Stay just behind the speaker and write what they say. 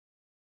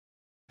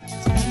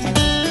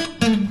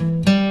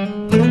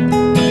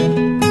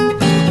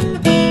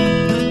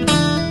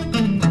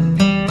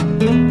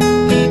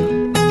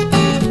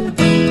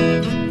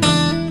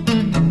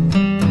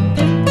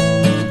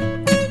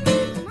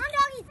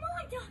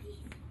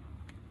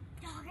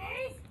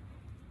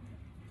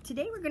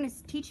Today we're going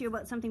to teach you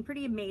about something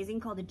pretty amazing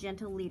called a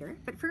gentle leader.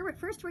 But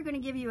first we're going to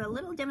give you a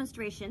little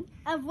demonstration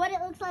of what it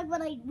looks like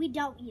when we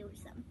don't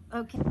use them.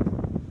 Okay.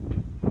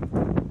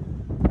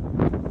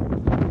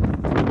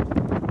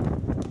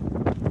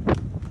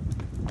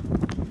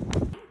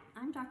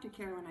 I'm Dr.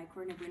 Carolyn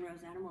Eichhorn of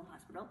Winrose Animal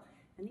Hospital,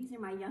 and these are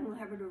my young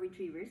Labrador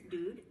Retrievers,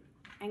 Dude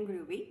and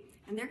Groovy,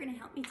 and they're going to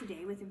help me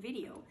today with a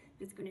video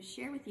that's going to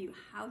share with you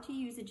how to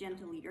use a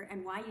gentle leader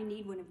and why you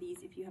need one of these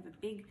if you have a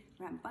big,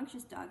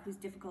 rambunctious dog who's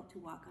difficult to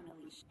walk on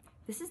a leash.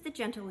 This is the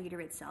gentle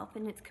leader itself,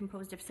 and it's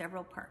composed of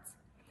several parts.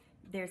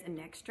 There's a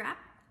neck strap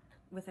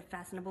with a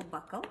fastenable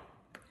buckle.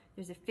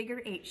 There's a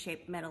figure 8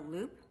 shaped metal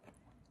loop,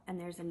 and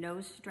there's a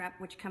nose strap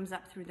which comes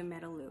up through the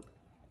metal loop.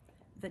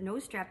 The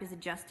nose strap is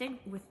adjusted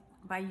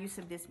by use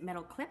of this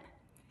metal clip,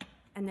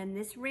 and then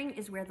this ring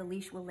is where the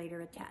leash will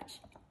later attach.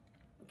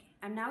 Okay.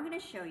 I'm now going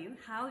to show you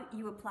how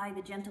you apply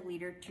the gentle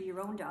leader to your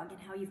own dog and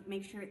how you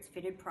make sure it's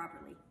fitted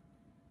properly.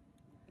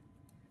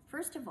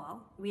 First of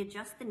all, we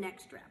adjust the neck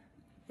strap.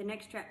 The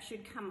neck strap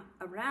should come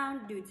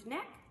around Dude's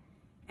neck,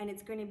 and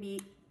it's going to be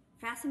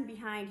fastened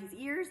behind his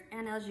ears,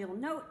 and as you'll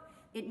note,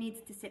 it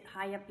needs to sit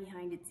high up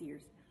behind its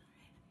ears.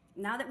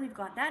 Now that we've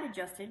got that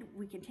adjusted,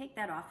 we can take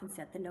that off and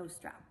set the nose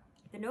strap.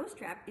 The nose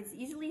strap is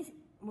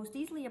most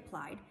easily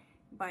applied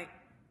by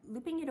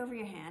looping it over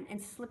your hand and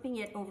slipping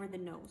it over the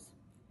nose.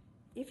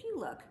 If you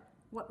look,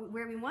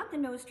 where we want the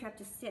nose strap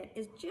to sit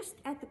is just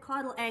at the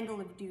caudal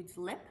angle of Dude's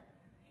lip,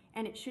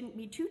 and it shouldn't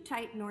be too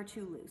tight nor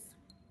too loose.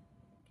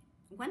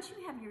 Once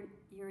you have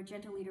your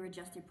gentle leader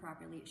adjusted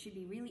properly, it should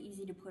be really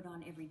easy to put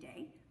on every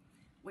day.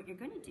 What you're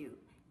going to do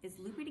is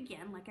loop it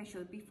again, like I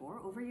showed before,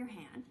 over your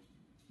hand.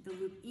 The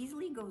loop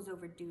easily goes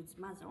over Dude's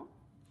muzzle,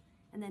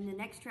 and then the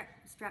neck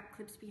strap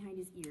clips behind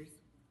his ears.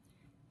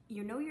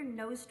 You know your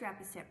nose strap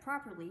is set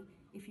properly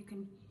if you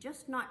can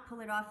just not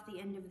pull it off the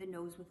end of the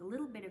nose with a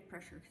little bit of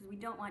pressure, because we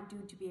don't want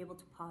Dude to be able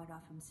to paw it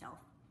off himself.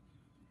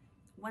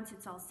 Once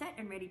it's all set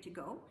and ready to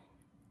go,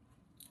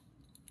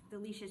 the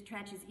leash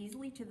attaches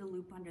easily to the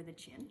loop under the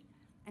chin.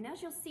 And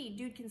as you'll see,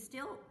 Dude can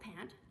still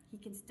pant, he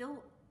can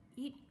still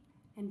eat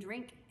and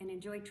drink and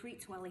enjoy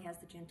treats while he has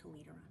the gentle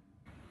leader on.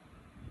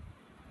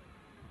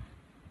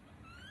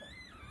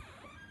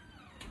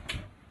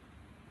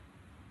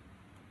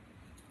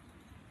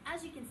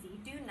 As you can see,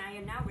 Dude and I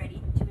are now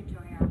ready to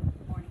enjoy our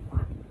morning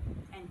walk.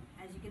 And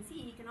as you can see,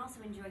 he can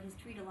also enjoy his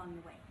treat along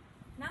the way.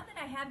 Now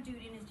that I have Dude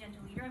in his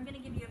gentle leader, I'm going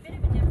to give you a bit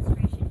of a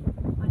demonstration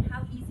on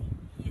how easy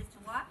he is to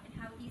walk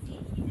and how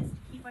easy he is to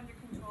keep under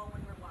control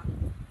when we're walking.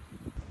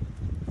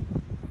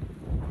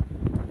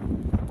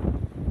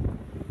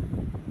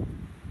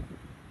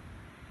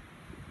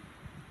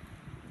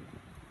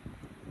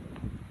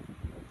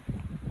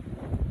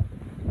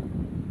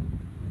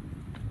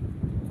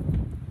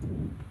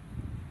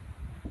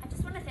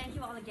 Thank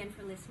you all again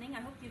for listening. I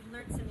hope you've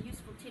learned some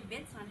useful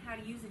tidbits on how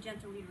to use a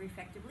gentle leader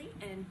effectively,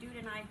 and Dude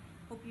and I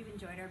hope you've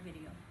enjoyed our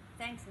video.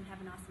 Thanks and have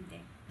an awesome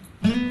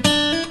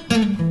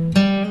day.